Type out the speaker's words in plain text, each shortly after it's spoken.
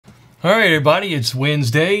All right, everybody, it's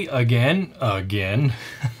Wednesday again.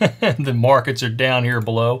 The markets are down here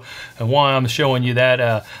below, and while I'm showing you that,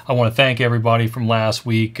 I want to thank everybody from last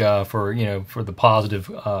week for the positive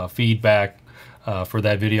feedback for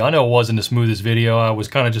that video. I know it wasn't the smoothest video. I was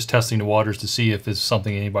kind of just testing the waters to see if it's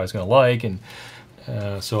something anybody's going to like, and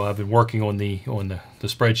so I've been working on the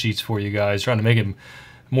spreadsheets for you guys, trying to make it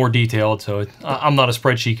more detailed. So I'm not a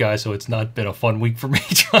spreadsheet guy, so it's not been a fun week for me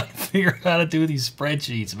trying to figure out how to do these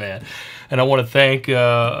spreadsheets, man. And I want to thank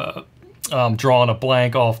I'm drawing a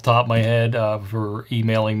blank off the top of my head for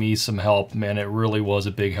emailing me some help, man. It really was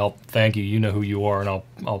a big help. Thank you. You know who you are, and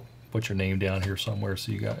I'll put your name down here somewhere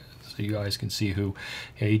so you guys can see who.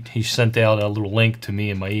 He sent out a little link to me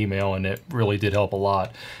in my email, and it really did help a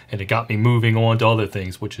lot, and it got me moving on to other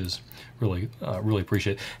things, which is really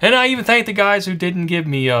appreciate it. And I even thank the guys who didn't give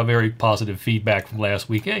me very positive feedback from last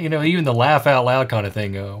week. You know, even the laugh out loud kind of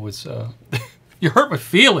thing was you hurt my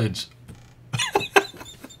feelings.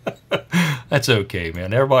 That's okay,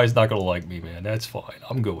 man. Everybody's not gonna like me, man. That's fine.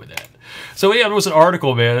 I'm good with that. So yeah, there was an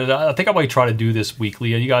article, man. I think I might try to do this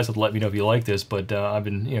weekly. You guys have to let me know if you like this, but I've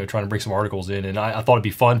been trying to bring some articles in, and I thought it'd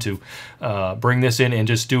be fun to bring this in and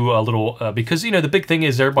just do a little because the big thing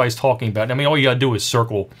is everybody's talking about. I mean, all you gotta do is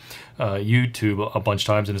circle YouTube a bunch of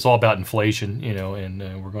times, and it's all about inflation,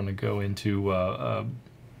 and we're going to go into a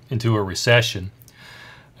recession.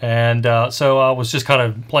 And so I was just kind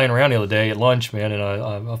of playing around the other day at lunch, man, and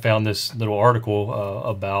I found this little article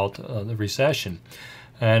about the recession.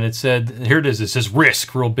 And it said, here it is, it says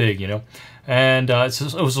risk, real big, and it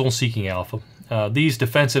was on Seeking Alpha. These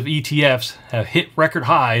defensive ETFs have hit record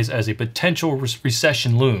highs as a potential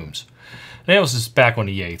recession looms. And that was just back on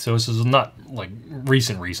the 8th, so this is not like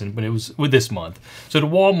recent, but it was with this month. So the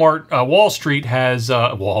Wall Street has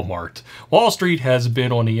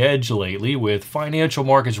been on the edge lately, with financial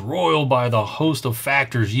markets roiled by the host of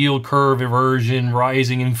factors: yield curve inversion,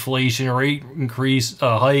 rising inflation, rate increase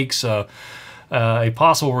hikes, a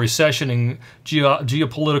possible recession, and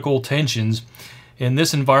geopolitical tensions. In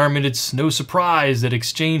this environment, it's no surprise that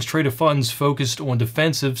exchange-traded funds focused on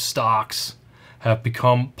defensive stocks have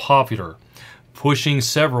become popular, pushing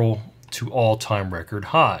several to all-time record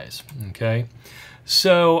highs. Okay,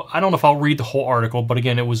 so I don't know if I'll read the whole article, but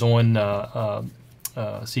again, it was on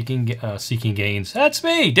Seeking Gains. That's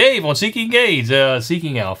me, Dave, on Seeking Gains,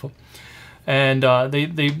 Seeking Alpha. And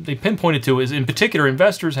they pinpointed to is, in particular,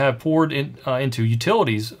 investors have poured into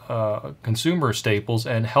utilities, consumer staples,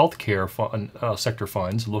 and healthcare sector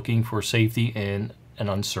funds, looking for safety in an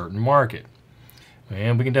uncertain market.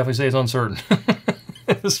 And we can definitely say it's uncertain.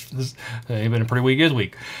 This ain't been a pretty weak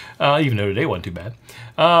week, even though today wasn't too bad.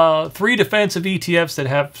 3 defensive ETFs that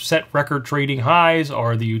have set record trading highs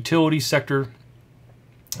are the utility sector,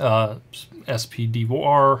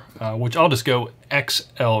 SPDR, which I'll just go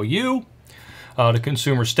XLU, the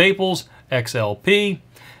consumer staples, XLP,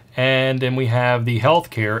 and then we have the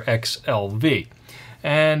healthcare, XLV.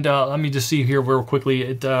 And let me just see here real quickly.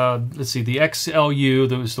 Let's see, the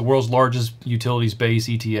XLU, is the world's largest utilities-based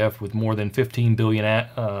ETF with more than $15 billion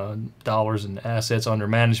dollars in assets under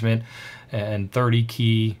management and 30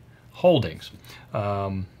 key holdings.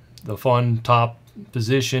 The fund top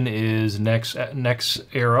position is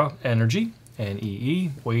NextEra Energy,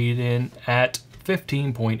 NEE, weighed in at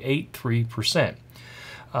 15.83%.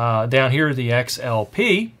 Down here, the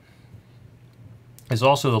XLP is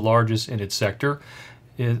also the largest in its sector,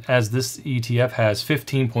 as this ETF has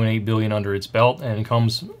 $15.8 billion under its belt, and it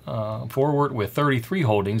comes forward with 33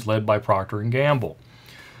 holdings led by Procter & Gamble.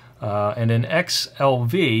 And then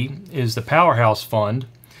XLV is the powerhouse fund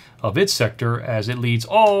of its sector, as it leads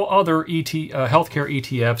all other healthcare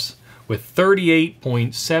ETFs with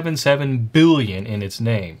 $38.77 billion in its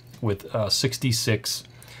name, with 66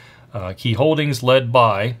 key holdings led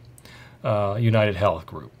by United Health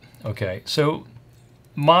Group. Okay, so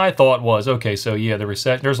my thought was, okay, so yeah, the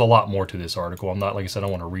recession, there's a lot more to this article. I'm not, like I said, I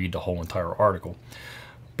don't want to read the whole entire article.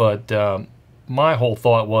 But my whole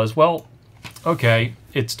thought was, well, okay,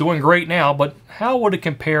 it's doing great now, but how would it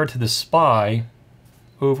compare to the SPY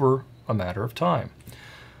over a matter of time?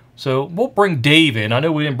 So we'll bring Dave in. I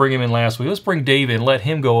know we didn't bring him in last week. Let's bring Dave in, let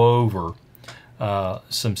him go over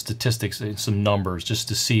some statistics and some numbers just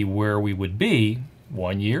to see where we would be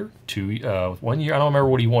 1 year, 1 year. I don't remember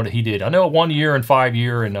what he did. I know 1 year and 5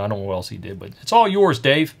 year, and I don't know what else he did, but it's all yours,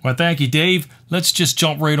 Dave. Well, thank you, Dave. Let's just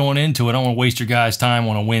jump right on into it. I don't want to waste your guys' time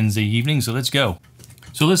on a Wednesday evening, so let's go.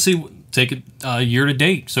 So let's see, take it year to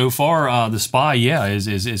date. So far, the SPY, yeah,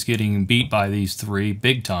 is getting beat by these 3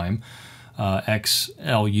 big time.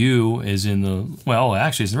 XLU is in the, well,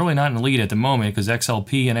 actually it's really not in the lead at the moment because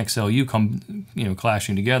XLP and XLU come,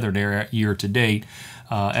 clashing together there year to date.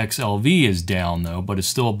 XLV is down though, but it's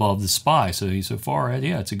still above the SPY. So far,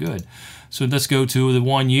 yeah, it's a good. So let's go to the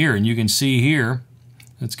 1 year, and you can see here,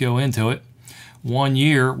 let's go into it. 1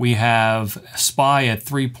 year, we have SPY at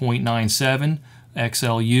 3.97,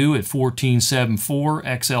 XLU at 14.74,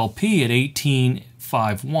 XLP at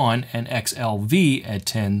 18.51, and XLV at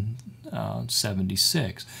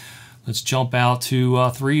 10.76. Let's jump out to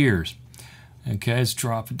 3 years. Okay, let's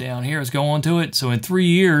drop it down here. Let's go on to it. So in 3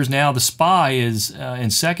 years now, the SPY is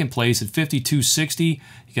in second place at 52.60.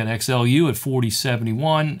 You got XLU at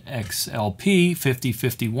 40.71, XLP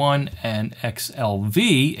 50.51, and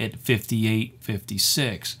XLV at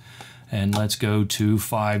 58.56. And let's go to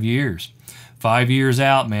 5 years. 5 years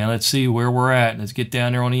out, man. Let's see where we're at. Let's get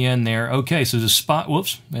down there on the end there. Okay, so the SPY,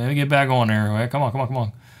 whoops, let me get back on there. All right, come on, come on, come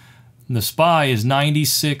on. The SPY is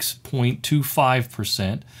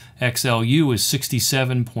 96.25%. XLU is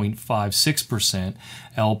 67.56%.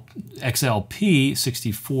 XLP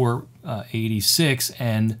 64.86,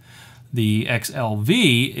 and the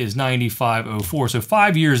XLV is 95.04. So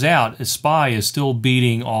 5 years out, the SPY is still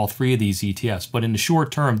beating all three of these ETFs. But in the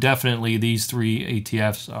short term, definitely these three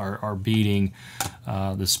ETFs are beating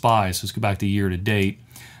the SPY. So let's go back to year to date,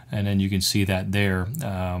 and then you can see that there.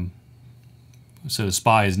 So the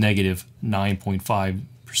SPY is negative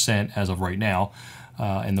 9.5% as of right now.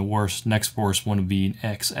 And the next worst one would be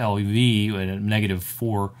XLV at a negative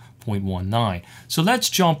 4.19. So let's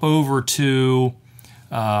jump over to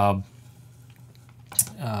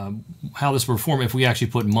how this will perform if we actually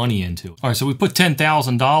put money into it. All right, so we put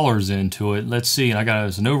 $10,000 into it. Let's see, and I got it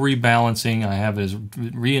as no rebalancing. I have it as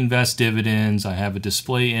reinvest dividends. I have a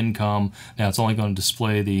display income. Now it's only going to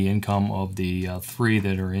display the income of the three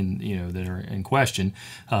that are in question.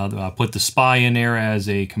 I put the SPY in there as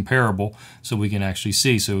a comparable, so we can actually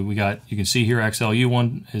see. So you can see here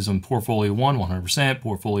XLU1 is on portfolio 1, 100%.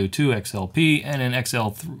 Portfolio 2, XLP, and then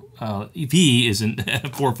XLV is in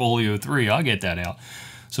portfolio 3. I'll get that out.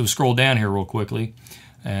 So scroll down here real quickly,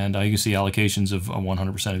 and you can see allocations of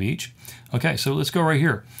 100% of each. Okay, so let's go right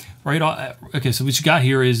here. Okay, so what you got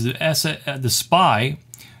here is the SPY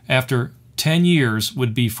after 10 years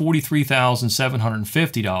would be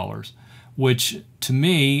 $43,750, which to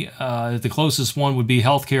me, the closest one would be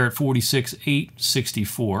healthcare at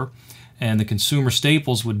 $46,864, and the consumer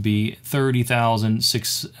staples would be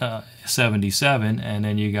 $30,677, and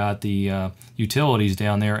then you got the utilities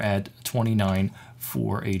down there at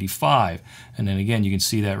 $29,485. And then again, you can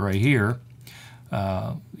see that right here,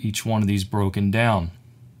 each one of these broken down.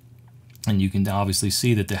 And you can obviously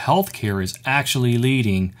see that the healthcare is actually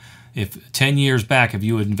leading. If 10 years back, if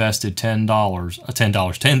you had invested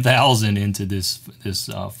 $10,000 into this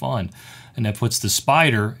fund, and that puts the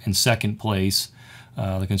SPDR in second place,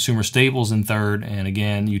 the consumer staples in third, and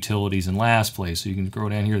again, utilities in last place. So you can go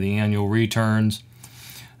down here, the annual returns.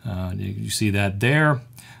 You see that there.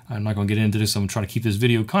 I'm not going to get into this. I'm trying to keep this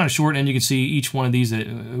video kind of short, and you can see each one of these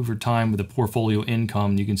over time with the portfolio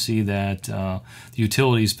income. You can see that the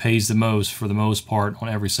utilities pays the most for the most part on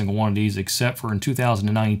every single one of these, except for in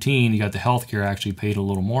 2019, you got the healthcare actually paid a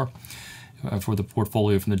little more for the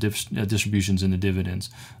portfolio from the distributions and the dividends.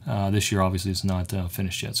 This year, obviously, it's not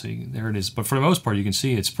finished yet, so there it is. But for the most part, you can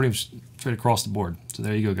see it's pretty straight across the board. So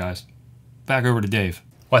there you go, guys. Back over to Dave.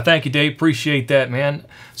 Well, thank you, Dave. Appreciate that, man.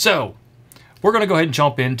 So we're going to go ahead and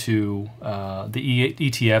jump into the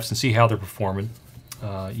ETFs and see how they're performing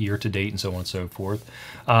year to date and so on and so forth.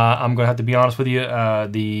 I'm going to have to be honest with you.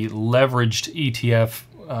 The leveraged ETF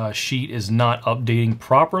sheet is not updating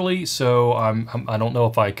properly, so I don't know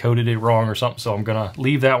if I coded it wrong or something, so I'm going to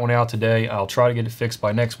leave that one out today. I'll try to get it fixed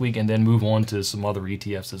by next week and then move on to some other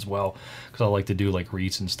ETFs as well, because I like to do like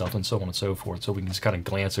REITs and stuff and so on and so forth, so we can just kind of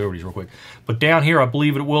glance over these real quick. But down here, I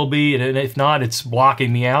believe it will be, and if not, it's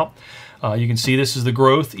blocking me out. You can see this is the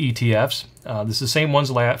growth ETFs. This is the same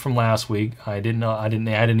ones from last week. I didn't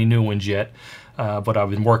add any new ones yet, but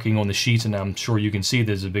I've been working on the sheets, and I'm sure you can see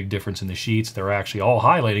there's a big difference in the sheets. They're actually all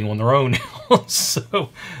highlighting on their own now,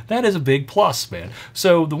 so that is a big plus, man.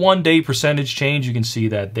 So the 1 day percentage change, you can see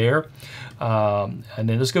that there. And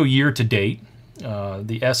then let's go year to date.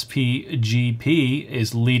 The SPGP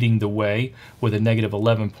is leading the way with a negative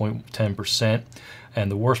 11.10%. And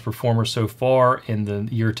the worst performer so far in the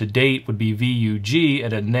year to date would be VUG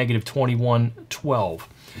at a negative 21.12.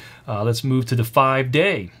 Let's move to the 5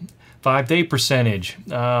 day. 5 day percentage.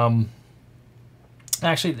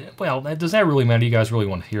 Actually, well, does that really matter? You guys really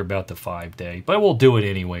want to hear about the 5 day, but we'll do it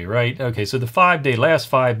anyway, right? Okay, so the 5 day, last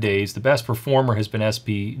 5 days, the best performer has been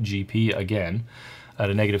SPGP again, at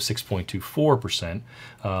a negative 6.24%.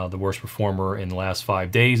 The worst performer in the last 5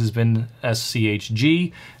 days has been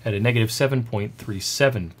SCHD at a negative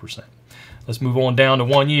 7.37%. Let's move on down to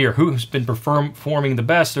 1 year. Who's been performing the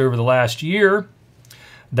best over the last year?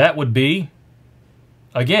 That would be,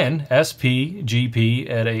 again, SPGP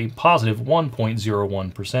at a positive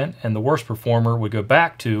 1.01%, and the worst performer would go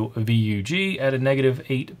back to VUG at a negative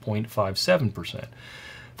 8.57%.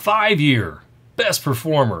 5-year best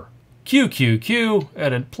performer, QQQ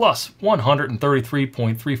at a plus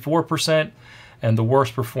 133.34%, and the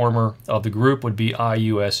worst performer of the group would be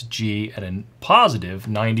IUSG at a positive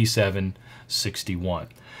 97.61.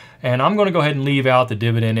 And I'm going to go ahead and leave out the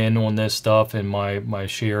dividend in on this stuff in my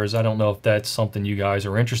shares. I don't know if that's something you guys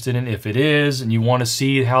are interested in. If it is and you want to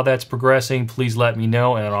see how that's progressing, please let me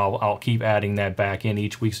know, and I'll keep adding that back in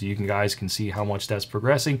each week so you guys can see how much that's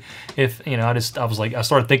progressing. If, you know, I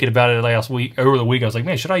started thinking about it over the week. I was like,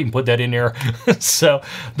 man, should I even put that in there? So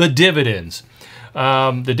the dividends.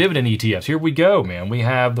 The dividend ETFs, here we go, man. We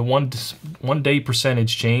have the one day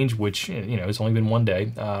percentage change, which, you know, it's only been 1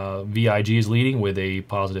 day. VIG is leading with a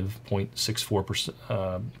positive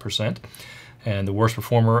 0.64%. And the worst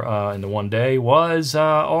performer in the 1 day was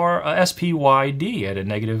our SPYD at a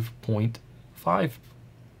negative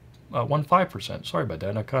 0.15%. Sorry about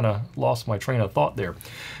that. I kind of lost my train of thought there.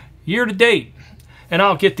 Year to date. And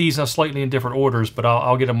I'll get these slightly in different orders, but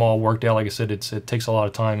I'll get them all worked out. Like I said, it takes a lot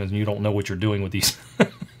of time, and you don't know what you're doing with these.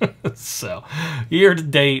 So, year to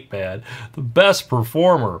date, man, the best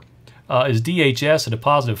performer is DHS at a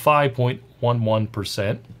positive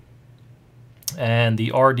 5.11%, and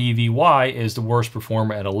the RDVY is the worst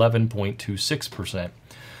performer at 11.26%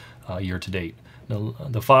 year to date.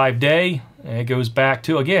 The 5-day, it goes back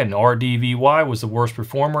to, again, RDVY was the worst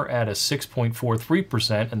performer at a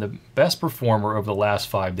 6.43%, and the best performer over the last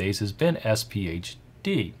 5 days has been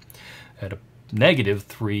SPHD at a negative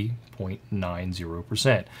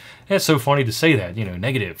 3.90%. It's so funny to say that, you know,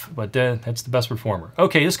 negative, but that's the best performer.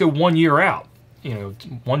 Okay, let's go 1 year out. You know,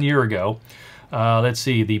 1 year ago. Let's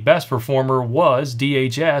see, the best performer was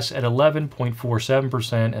DHS at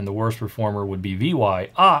 11.47%, and the worst performer would be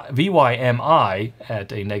VYMI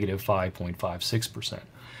at a negative 5.56%.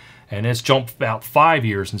 And let's jump about 5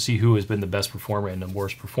 years and see who has been the best performer and the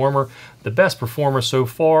worst performer. The best performer so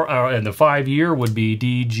far in the 5-year would be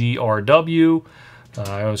DGRW. I'm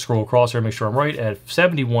going to scroll across here, make sure I'm right, at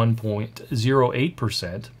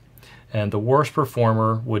 71.08%. And the worst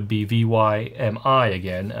performer would be VYMI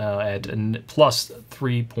again at plus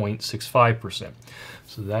 3.65%.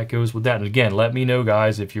 So that goes with that. And again, let me know,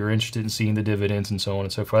 guys, if you're interested in seeing the dividends and so on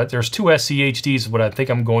and so forth. There's 2 SCHDs. What I think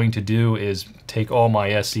I'm going to do is take all my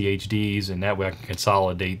SCHDs, and that way I can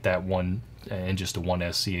consolidate that one in just a one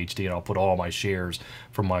SCHD, and I'll put all my shares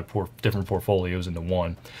from my different portfolios into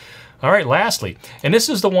one. All right, lastly, and this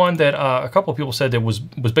is the one that a couple of people said that was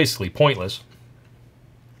basically pointless.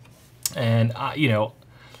 And, you know,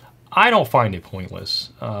 I don't find it pointless.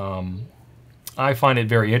 I find it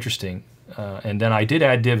very interesting. And then I did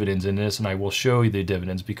add dividends in this, and I will show you the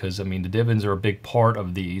dividends because, I mean, the dividends are a big part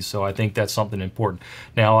of these. So I think that's something important.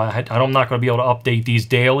 Now, I'm not going to be able to update these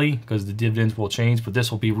daily because the dividends will change, but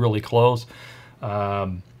this will be really close.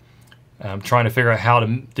 I'm trying to figure out how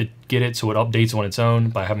to get it so it updates on its own,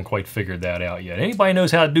 but I haven't quite figured that out yet. Anybody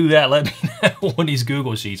knows how to do that, let me know on these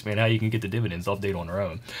Google Sheets, man, how you can get the dividends update on their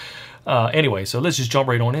own. Anyway, so let's just jump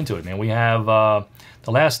right on into it, man. We have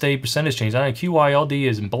the last day percentage change. I know QYLD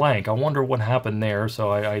is in blank. I wonder what happened there.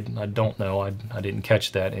 So I don't know. I didn't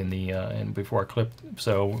catch that in the before I clipped.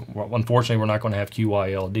 So unfortunately, we're not going to have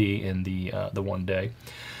QYLD in the 1 day.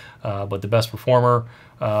 But the best performer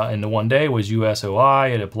in the 1 day was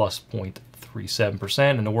USOI at a plus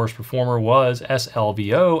 0.37%, and the worst performer was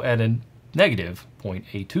SLVO at a negative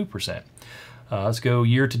 0.82%. Let's go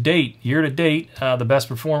year to date. Year to date, the best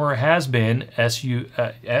performer has been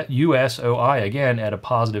USOI again at a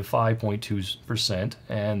positive 5.2%,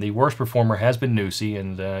 and the worst performer has been NUSI,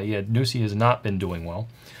 and yeah, NUSI has not been doing well.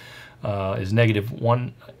 Is negative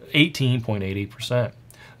 18.88%.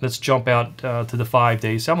 Let's jump out to the 5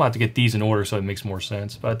 days. So I'm gonna have to get these in order so it makes more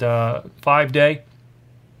sense. But 5 day,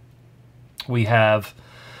 we have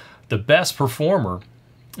the best performer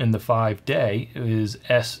in the 5 day is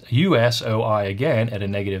USOI again at a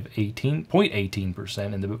negative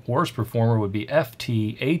 18.18%, and the worst performer would be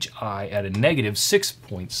FTHI at a negative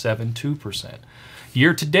 6.72%.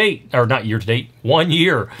 Year to date, or not year to date, 1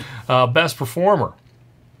 year, best performer.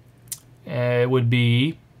 It would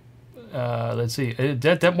be, let's see,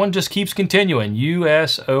 that one just keeps continuing.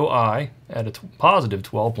 USOI at a positive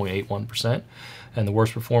 12.81%. And the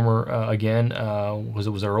worst performer, again,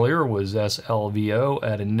 was earlier, was SLVO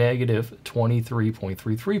at a negative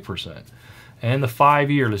 23.33%. And the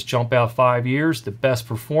 5 year, let's jump out 5 years. The best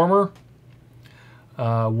performer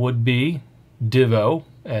would be DIVO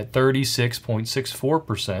at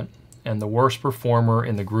 36.64%. And the worst performer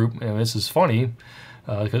in the group, and this is funny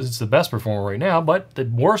because it's the best performer right now, but the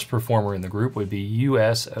worst performer in the group would be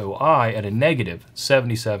USOI at a negative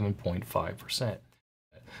 77.5%.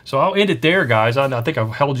 So I'll end it there, guys. I think I've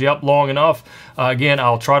held you up long enough. Again,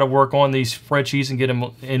 I'll try to work on these spreadsheets and get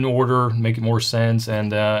them in order, make it more sense,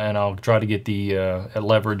 and I'll try to get the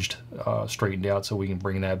leveraged straightened out so we can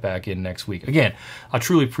bring that back in next week. Again, I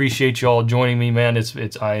truly appreciate you all joining me, man.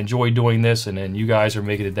 I enjoy doing this, and then you guys are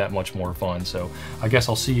making it that much more fun. So I guess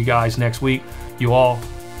I'll see you guys next week. You all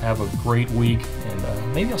have a great week,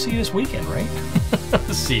 and maybe I'll see you this weekend, right?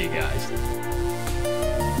 See you guys.